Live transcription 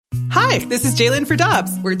Hi, this is Jalen for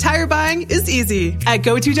Dobbs, where tire buying is easy. At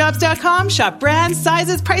GoToDobbs.com, shop brands,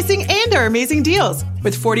 sizes, pricing, and our amazing deals.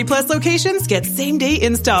 With 40-plus locations, get same-day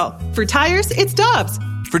install. For tires, it's Dobbs.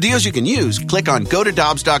 For deals you can use, click on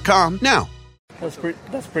GoToDobbs.com now. That's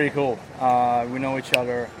pretty cool. We know each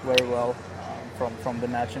other very well from the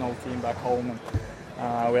national team back home,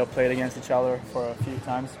 and we have played against each other for a few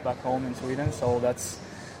times back home in Sweden. So that's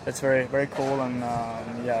very, very cool, and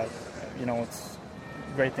it's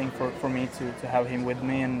a great thing for me to have him with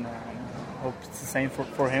me, and hope it's the same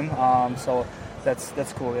for him. So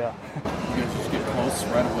that's cool. Yeah. You guys just get close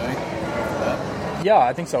right away after that? Yeah,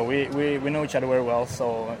 I think so. We know each other very well.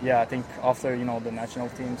 So yeah, I think after the national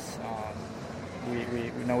teams,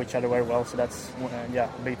 we know each other very well. So that's a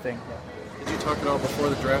big thing. Yeah. Did you talk at all before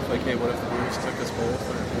the draft, like, hey, what if the Blues took us both,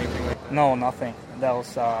 or anything like that? No, nothing. That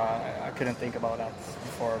was I couldn't think about that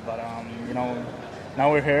before. But now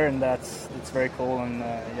we're here, and it's very cool, and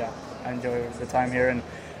I enjoy the time here, and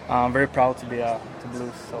I'm very proud to be to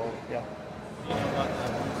Blues. So yeah.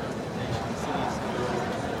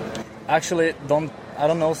 Actually, I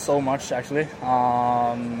don't know so much actually.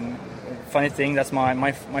 Funny thing, that's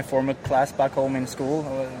my former class back home in school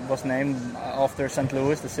was named after St.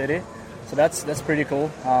 Louis, the city. So that's pretty cool.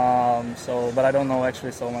 But I don't know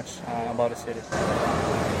actually so much about the city.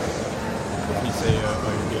 What can you say about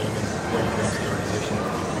your game and what you bring to the organization?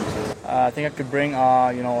 I think I could bring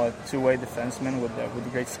a two-way defenseman with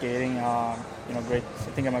great skating. Great.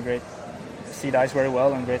 I think I'm a great see the ice very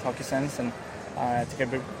well and great hockey sense, and I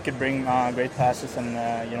think I could bring great passes and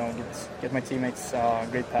get my teammates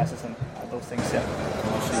great passes and those things. Yeah.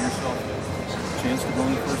 You see yourself a chance to go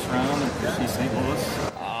in the first round and see St. Louis?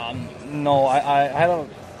 No, I had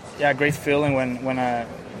a great feeling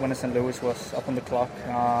when St. Louis was up on the clock.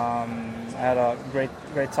 I had a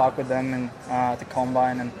great talk with them and at the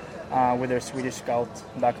combine and with their Swedish scout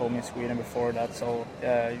back home in Sweden before that. So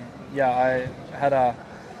I had a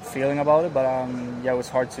feeling about it, but it was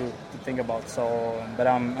hard to think about. So, but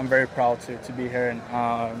I'm very proud to be here and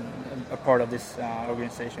a part of this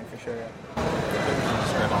organization for sure.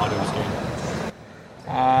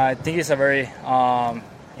 I think he's a very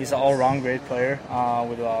he's an all-round great player.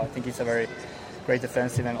 I think he's a very great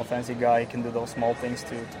defensive and offensive guy. He can do those small things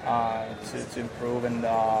to improve and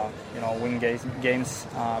win games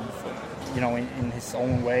in his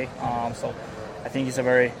own way. So I think he's a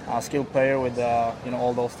very skilled player with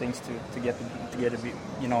all those things to get to be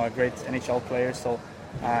a great NHL player. So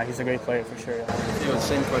he's a great player for sure. The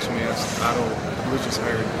same question we asked Otto. The Blues just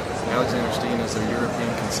hired Alexander Steen as their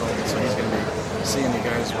European consultant, so he's going to be seeing you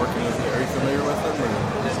guys working with you. Are you familiar with him,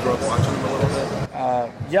 or did you grow up watching him a little bit?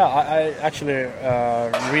 I actually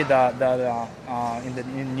read that in the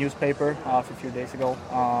newspaper a few days ago.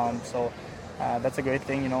 So that's a great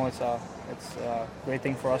thing. It's a great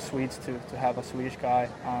thing for us Swedes to have a Swedish guy.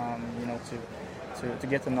 To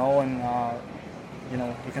get to know, and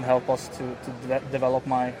he can help us to develop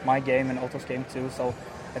my game and Otto's game too. So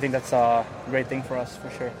I think that's a great thing for us for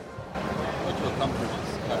sure. What will come from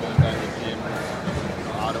this? Having a guy like him,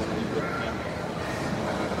 Otto,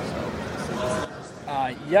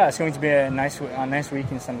 it's going to be a nice week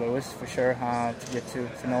in St. Louis for sure, to get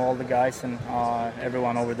to know all the guys and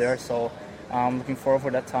everyone over there. So I'm looking forward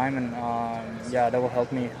for that time, and that will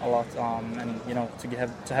help me a lot. And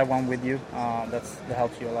to have one with you, that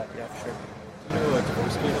helps you a lot. Yeah, for sure. You know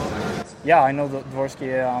Dvorsky? Yeah, I know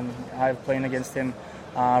Dvorsky. I've played against him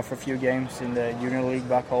for a few games in the junior league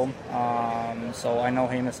back home. So I know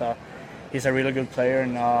him as he's a really good player,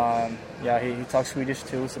 and he talks Swedish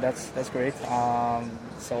too, so that's great. I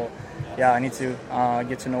need to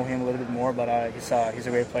get to know him a little bit more, but he's a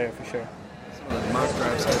great player for sure. Some of the mock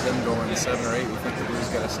drafts had them going 7 or 8. You think the Blues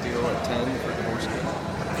got a steal at 10 for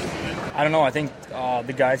Dvorsky? I don't know. I think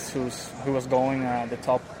the guys who was going the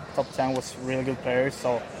top 10 was really good players.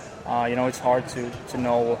 So it's hard to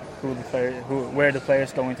know where the player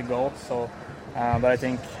is going to go. So, but I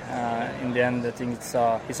think in the end, I think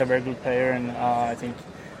he's a very good player, and I think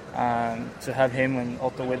to have him and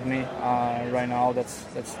Otto with me right now, that's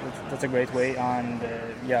a great way. And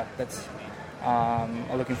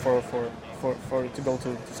I'm looking forward to go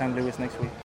to St. Louis next week.